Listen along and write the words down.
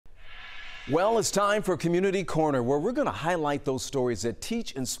Well, it's time for Community Corner, where we're going to highlight those stories that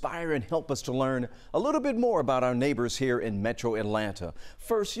teach, inspire, and help us to learn a little bit more about our neighbors here in Metro Atlanta.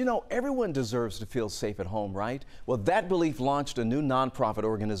 First, everyone deserves to feel safe at home, right? Well, that belief launched a new nonprofit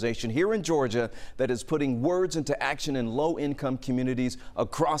organization here in Georgia that is putting words into action in low-income communities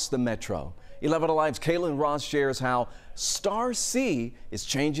across the metro. 11 Alive's Caitlin Ross shares how Star C is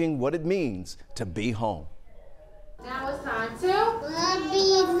changing what it means to be home. Now it's time to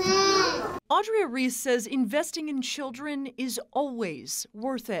Audrey Reese says investing in children is always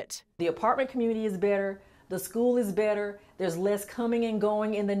worth it. The apartment community is better. The school is better. There's less coming and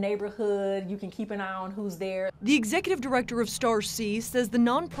going in the neighborhood. You can keep an eye on who's there. The executive director of Star C says the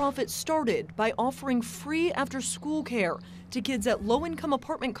nonprofit started by offering free after-school care to kids at low-income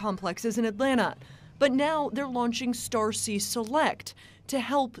apartment complexes in Atlanta. But now they're launching Star C Select to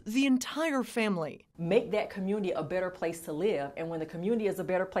help the entire family. Make that community a better place to live. And when the community is a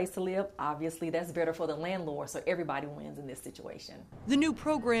better place to live, obviously that's better for the landlord, so everybody wins in this situation. The new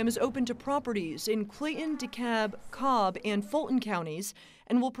program is open to properties in Clayton, DeKalb, Cobb, and Fulton counties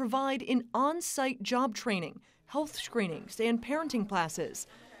and will provide an on-site job training, health screenings, and parenting classes.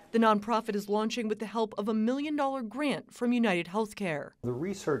 The nonprofit is launching with the help of a $1 million grant from United Healthcare. The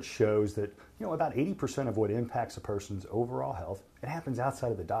research shows that, about 80% of what impacts a person's overall health, it happens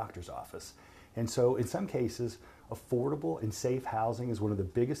outside of the doctor's office. And so in some cases, affordable and safe housing is one of the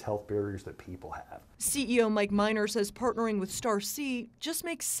biggest health barriers that people have. CEO Mike Miner says partnering with Star C just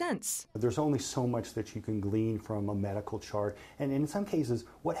makes sense. There's only so much that you can glean from a medical chart. And in some cases,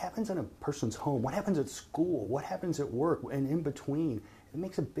 what happens in a person's home, what happens at school, what happens at work, and in between, it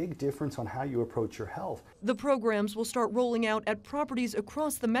makes a big difference on how you approach your health. The programs will start rolling out at properties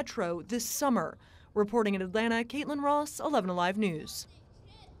across the metro this summer. Reporting in Atlanta, Caitlin Ross, 11 Alive News.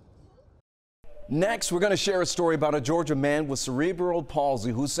 Next, we're going to share a story about a Georgia man with cerebral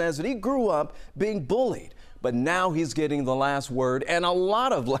palsy who says that he grew up being bullied, but now he's getting the last word and a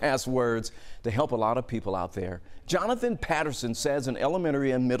lot of last words to help a lot of people out there. Jonathan Patterson says in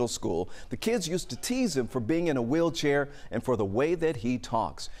elementary and middle school, the kids used to tease him for being in a wheelchair and for the way that he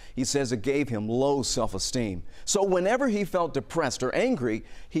talks. He says it gave him low self-esteem. So whenever he felt depressed or angry,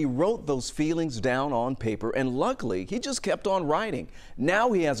 he wrote those feelings down on paper, and luckily he just kept on writing.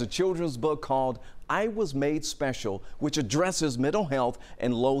 Now he has a children's book called I Was Made Special, which addresses mental health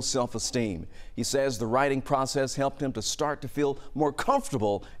and low self-esteem. He says the writing process helped him to start to feel more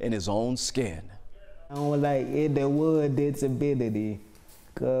comfortable in his own skin. I don't like it, the word disability,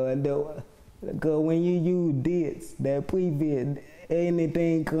 cause when you use this, that previous,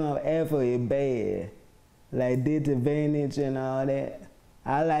 anything come after it bad, like disadvantage and all that.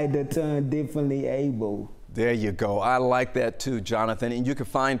 I like the term differently able. There you go. I like that too, Jonathan. And you can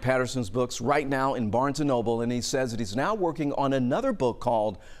find Patterson's books right now in Barnes & Noble. And he says that he's now working on another book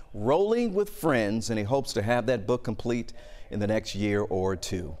called Rolling with Friends, and he hopes to have that book complete in the next year or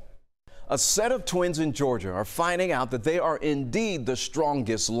two. A set of twins in Georgia are finding out that they are indeed the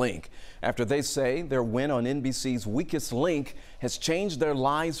strongest link after they say their win on NBC's Weakest Link has changed their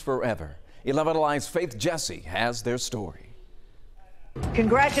lives forever. 11 Alive's Faith Jesse has their story.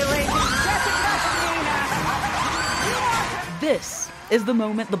 Congratulations, Jessica! This is the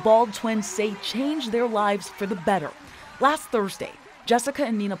moment the Bald twins say changed their lives for the better. Last Thursday, Jessica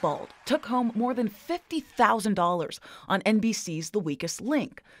and Nina Bald took home more than $50,000 on NBC's The Weakest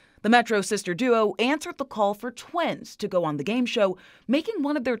Link. The Metro sister duo answered the call for twins to go on the game show, making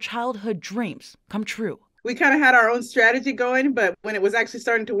one of their childhood dreams come true. We kind of had our own strategy going, but when it was actually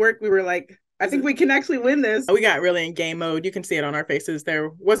starting to work, we were like, I think we can actually win this. We got really in game mode. You can see it on our faces. There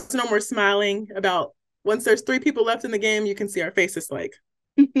was no more smiling about once there's 3 people left in the game, you can see our faces like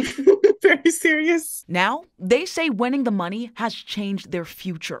very serious. Now, they say winning the money has changed their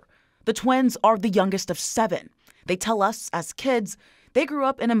future. The twins are the youngest of 7. They tell us, as kids, they grew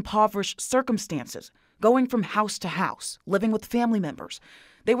up in impoverished circumstances, going from house to house, living with family members.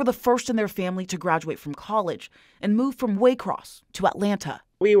 They were the first in their family to graduate from college and move from Waycross to Atlanta.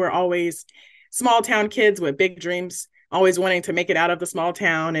 We were always small town kids with big dreams, always wanting to make it out of the small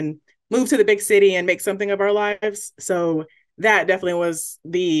town and move to the big city and make something of our lives. So that definitely was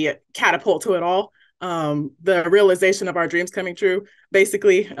the catapult to it all. The realization of our dreams coming true,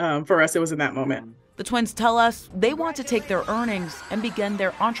 basically, for us, it was in that moment. The twins tell us they want to take their earnings and begin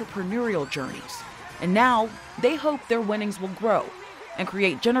their entrepreneurial journeys. And now they hope their winnings will grow and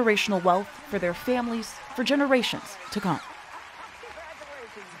create generational wealth for their families for generations to come.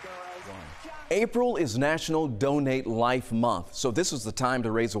 April is National Donate Life Month, so this is the time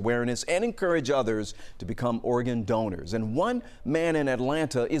to raise awareness and encourage others to become organ donors. And one man in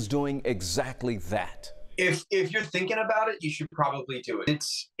Atlanta is doing exactly that. If you're thinking about it, you should probably do it.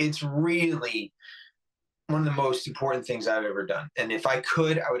 It's really one of the most important things I've ever done. And if I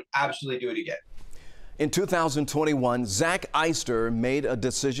could, I would absolutely do it again. In 2021, Zach Eister made a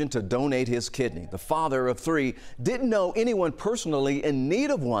decision to donate his kidney. The father of 3 didn't know anyone personally in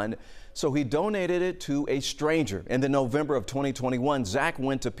need of one, so he donated it to a stranger. And in November of 2021, Zach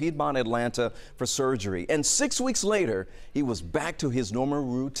went to Piedmont, Atlanta for surgery. And 6 weeks later, he was back to his normal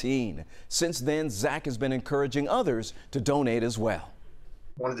routine. Since then, Zach has been encouraging others to donate as well.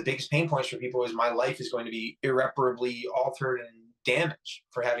 One of the biggest pain points for people is my life is going to be irreparably altered and damaged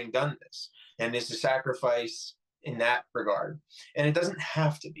for having done this. And it's a sacrifice in that regard. And it doesn't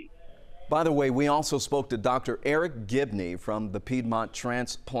have to be. By the way, we also spoke to Dr. Eric Gibney from the Piedmont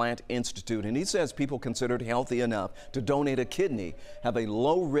Transplant Institute, and he says people considered healthy enough to donate a kidney have a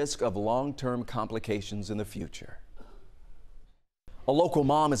low risk of long-term complications in the future. A local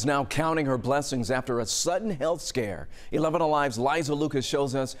mom is now counting her blessings after a sudden health scare. 11 Alive's Liza Lucas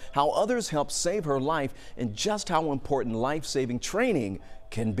shows us how others helped save her life and just how important life-saving training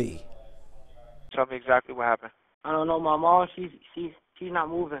can be. Tell me exactly what happened. I don't know. My mom, she's not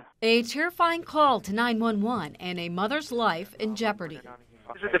moving. A terrifying call to 911 and a mother's life in jeopardy.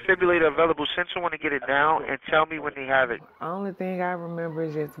 Is a defibrillator available? Send someone to get it now and tell me when they have it. The only thing I remember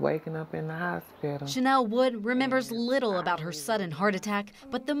is just waking up in the hospital. Chanel Wood remembers little about her sudden heart attack,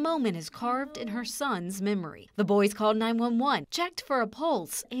 but the moment is carved in her son's memory. The boys called 911, checked for a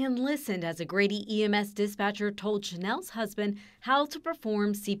pulse, and listened as a Grady EMS dispatcher told Chanel's husband how to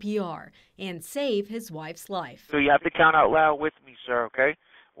perform CPR and save his wife's life. So you have to count out loud with me, sir, okay?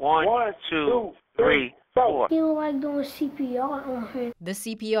 1, 2, 3, 4. He don't like doing CPR on her. The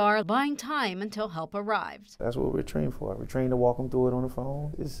CPR buying time until help arrived. That's what we're trained for. We're trained to walk them through it on the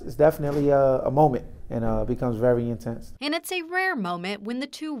phone. It's definitely a moment, and it becomes very intense. And it's a rare moment when the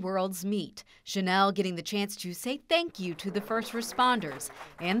two worlds meet. Chanel getting the chance to say thank you to the first responders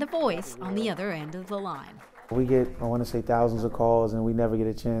and the voice on the other end of the line. We get, I want to say, thousands of calls, and we never get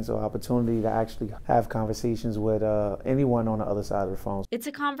a chance or opportunity to actually have conversations with anyone on the other side of the phone. It's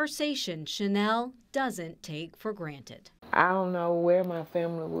a conversation Chanel doesn't take for granted. I don't know where my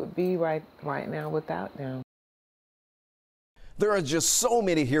family would be right now without them. There are just so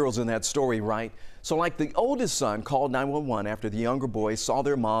many heroes in that story, right? So like the oldest son called 911 after the younger boys saw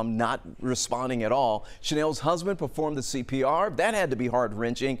their mom not responding at all. Chanel's husband performed the CPR. That had to be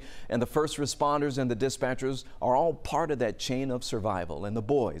heart-wrenching. And the first responders and the dispatchers are all part of that chain of survival. And the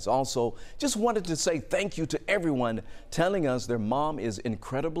boys also just wanted to say thank you to everyone telling us their mom is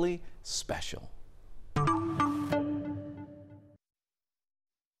incredibly special.